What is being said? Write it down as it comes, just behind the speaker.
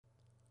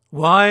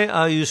Why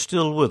are you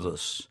still with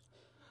us?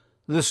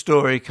 This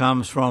story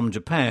comes from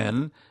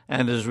Japan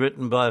and is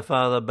written by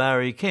Father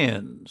Barry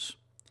Cairns.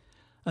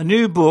 A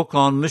new book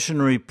on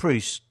missionary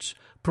priests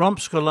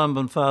prompts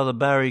Columban Father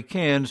Barry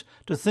Cairns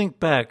to think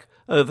back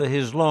over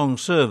his long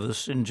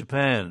service in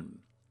Japan.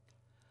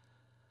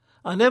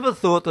 I never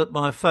thought that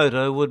my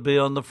photo would be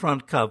on the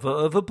front cover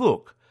of a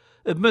book,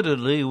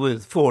 admittedly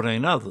with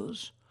 14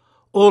 others.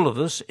 All of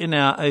us in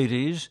our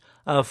 80s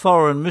are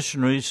foreign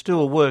missionaries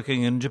still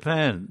working in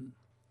Japan.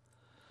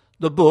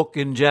 The book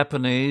in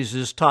Japanese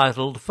is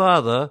titled,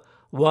 Father,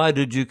 Why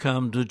Did You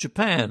Come to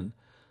Japan?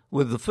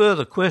 With the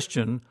further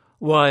question,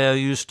 why are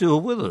you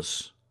still with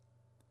us?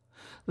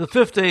 The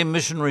 15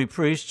 missionary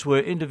priests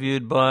were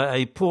interviewed by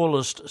a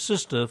Paulist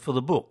sister for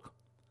the book.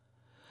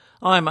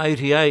 I'm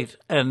 88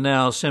 and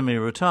now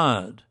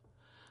semi-retired.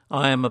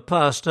 I am a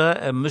pastor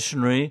and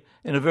missionary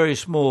in a very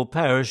small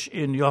parish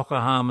in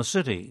Yokohama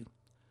City.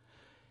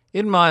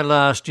 In my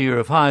last year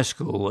of high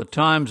school, at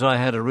times I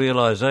had a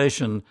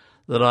realization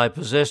that I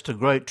possessed a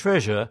great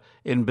treasure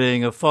in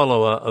being a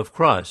follower of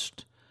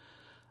Christ.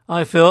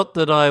 I felt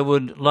that I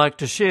would like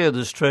to share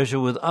this treasure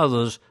with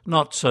others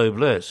not so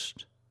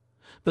blessed.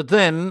 But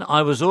then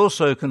I was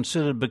also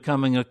considered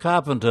becoming a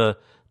carpenter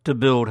to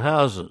build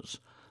houses.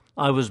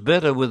 I was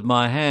better with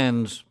my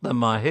hands than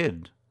my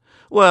head.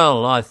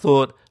 Well, I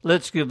thought,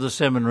 let's give the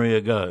seminary a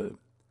go.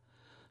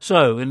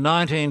 So, in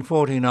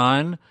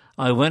 1949,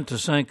 I went to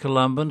St.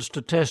 Columban's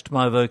to test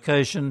my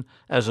vocation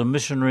as a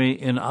missionary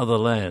in other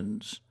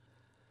lands.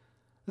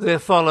 There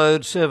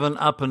followed 7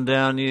 up and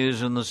down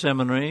years in the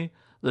seminary.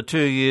 The 2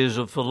 years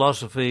of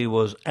philosophy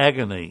was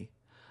agony,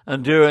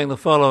 and during the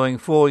following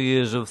 4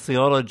 years of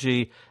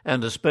theology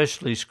and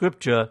especially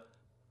scripture,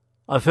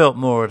 I felt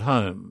more at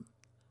home.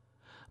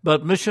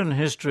 But mission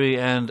history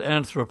and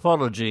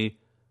anthropology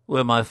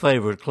were my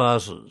favourite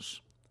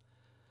classes.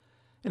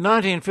 In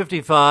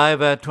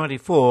 1955, at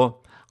 24,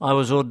 I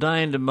was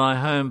ordained in my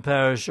home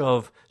parish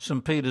of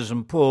St. Peter's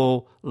and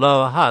Paul,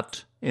 Lower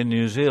Hutt in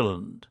New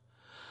Zealand.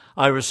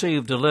 I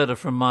received a letter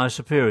from my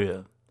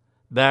superior.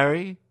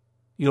 Barry,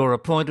 you're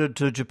appointed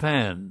to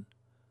Japan.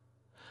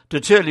 To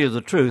tell you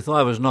the truth,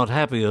 I was not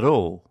happy at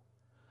all.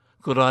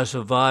 Could I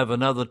survive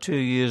another 2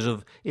 years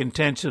of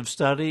intensive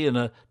study in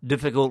a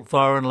difficult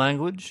foreign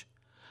language?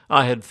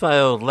 I had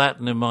failed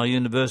Latin in my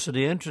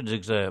university entrance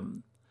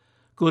exam.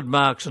 Good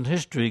marks in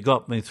history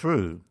got me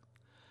through.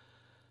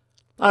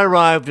 I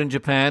arrived in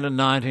Japan in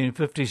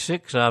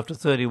 1956 after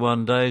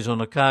 31 days on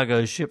a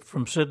cargo ship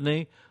from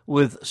Sydney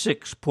with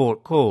 6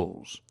 port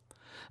calls.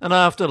 And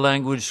after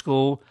language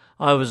school,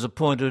 I was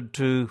appointed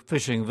to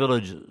fishing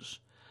villages.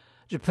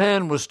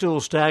 Japan was still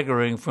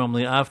staggering from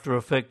the after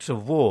effects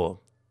of war,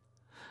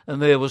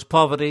 and there was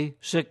poverty,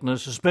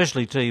 sickness,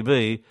 especially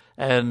TB,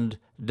 and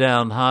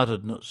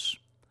downheartedness.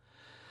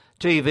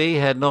 TB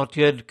had not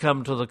yet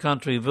come to the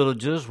country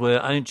villages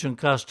where ancient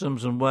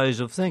customs and ways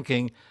of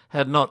thinking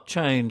had not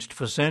changed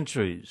for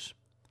centuries.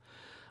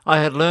 I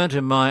had learnt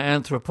in my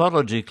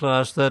anthropology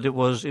class that it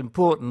was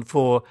important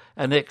for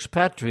an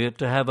expatriate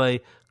to have a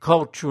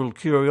cultural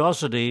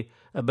curiosity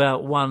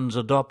about one's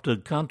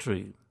adopted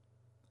country.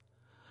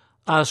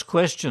 Ask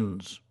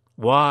questions.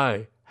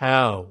 Why?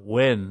 How?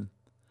 When?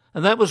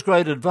 And that was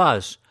great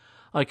advice.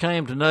 I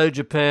came to know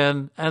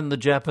Japan and the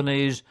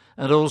Japanese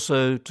and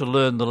also to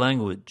learn the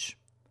language.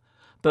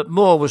 But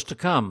more was to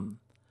come.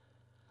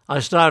 I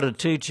started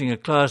teaching a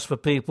class for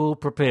people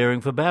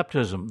preparing for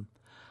baptism.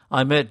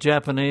 I met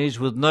Japanese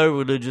with no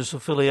religious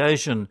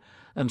affiliation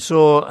and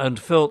saw and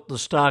felt the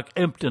stark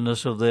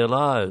emptiness of their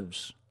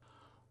lives.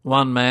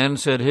 One man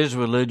said his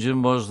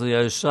religion was the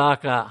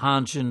Osaka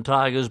Hanshin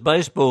Tigers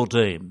baseball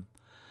team.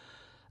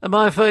 And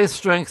my faith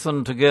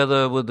strengthened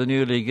together with the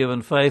newly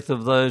given faith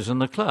of those in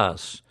the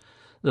class.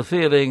 The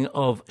feeling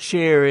of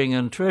sharing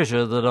and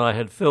treasure that I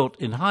had felt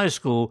in high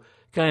school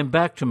came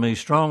back to me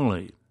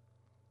strongly.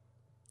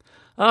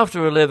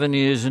 After 11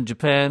 years in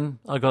Japan,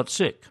 I got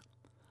sick.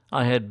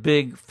 I had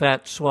big,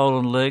 fat,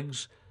 swollen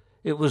legs.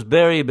 It was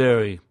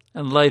beriberi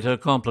and later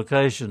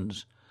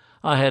complications.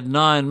 I had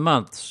 9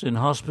 months in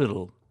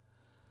hospital.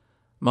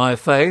 My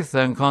faith,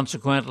 and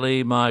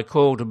consequently my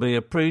call to be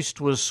a priest,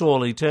 was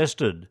sorely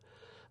tested.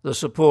 The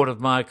support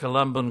of my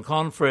Columban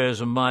confreres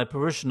and my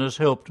parishioners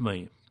helped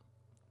me.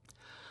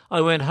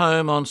 I went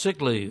home on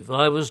sick leave.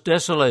 I was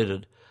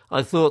desolated.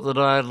 I thought that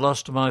I had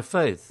lost my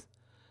faith.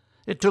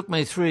 It took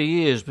me 3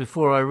 years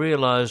before I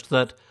realized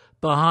that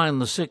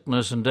behind the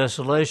sickness and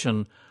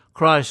desolation,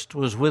 Christ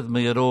was with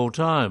me at all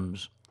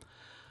times.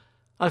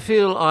 I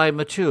feel I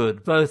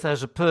matured both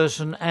as a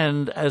person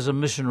and as a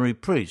missionary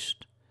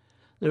priest.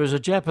 There is a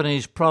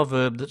Japanese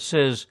proverb that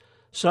says,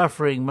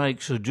 "Suffering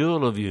makes a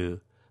jewel of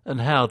you,"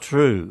 and how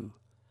true.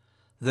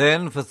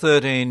 Then, for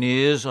 13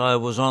 years, I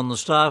was on the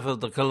staff of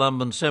the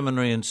Columban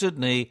Seminary in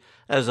Sydney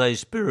as a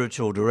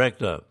spiritual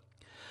director.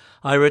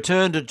 I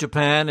returned to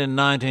Japan in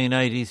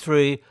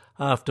 1983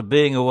 after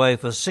being away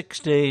for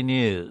 16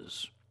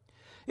 years.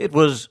 It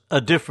was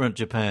a different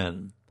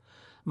Japan.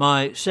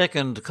 My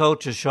second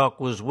culture shock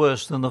was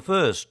worse than the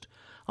first.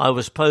 I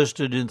was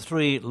posted in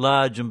 3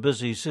 large and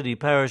busy city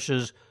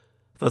parishes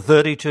for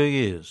 32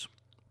 years.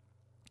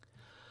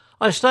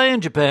 I stay in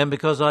Japan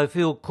because I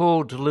feel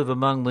called to live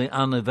among the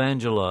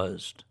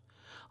unevangelized.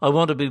 I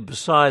want to be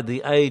beside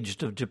the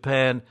aged of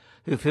Japan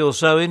who feel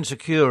so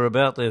insecure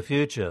about their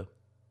future.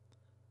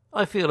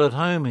 I feel at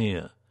home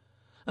here,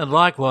 and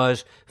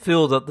likewise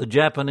feel that the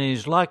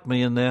Japanese like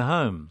me in their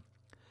home.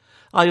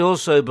 I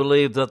also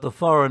believe that the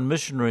foreign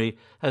missionary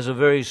has a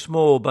very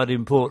small but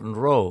important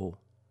role.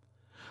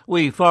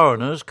 We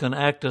foreigners can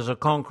act as a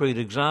concrete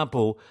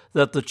example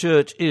that the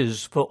Church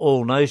is for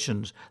all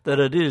nations, that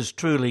it is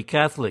truly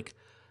Catholic.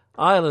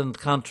 Island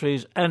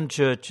countries and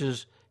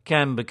churches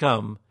can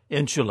become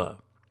insular.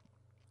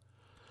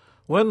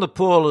 When the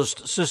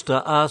Paulist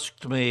sister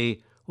asked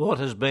me, "What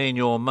has been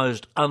your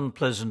most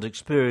unpleasant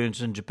experience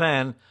in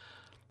Japan?"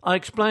 I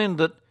explained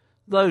that,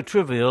 though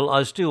trivial,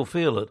 I still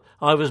feel it.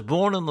 I was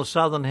born in the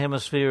southern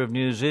hemisphere of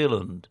New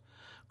Zealand.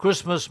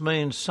 Christmas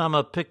means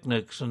summer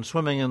picnics and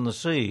swimming in the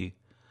sea.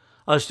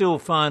 I still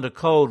find a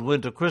cold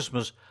winter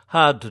Christmas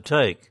hard to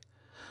take.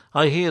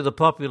 I hear the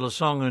popular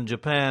song in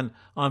Japan,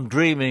 "I'm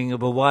dreaming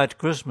of a white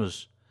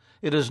Christmas."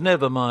 It is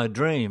never my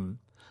dream,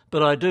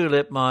 but I do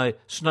let my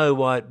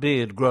snow-white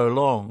beard grow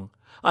long.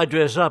 I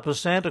dress up as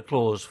Santa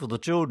Claus for the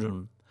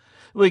children.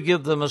 We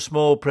give them a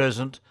small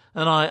present,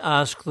 and I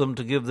ask them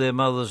to give their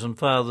mothers and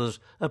fathers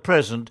a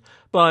present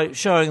by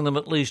showing them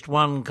at least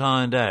one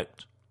kind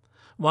act.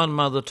 One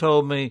mother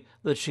told me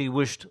that she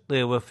wished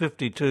there were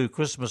 52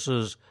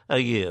 Christmases a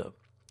year.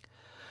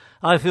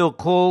 I feel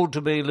called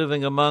to be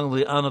living among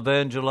the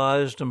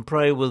unevangelized and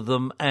pray with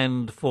them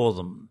and for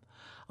them.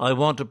 I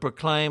want to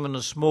proclaim in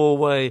a small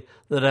way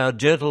that our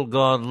gentle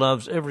God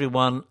loves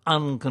everyone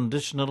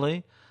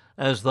unconditionally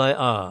as they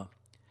are.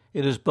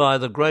 It is by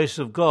the grace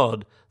of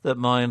God that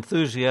my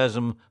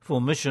enthusiasm for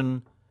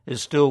mission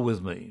is still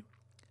with me.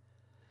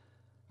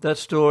 That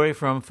story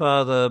from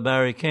Father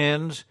Barry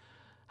Cairns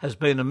has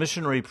been a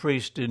missionary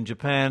priest in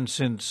Japan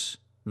since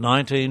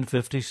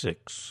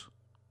 1956.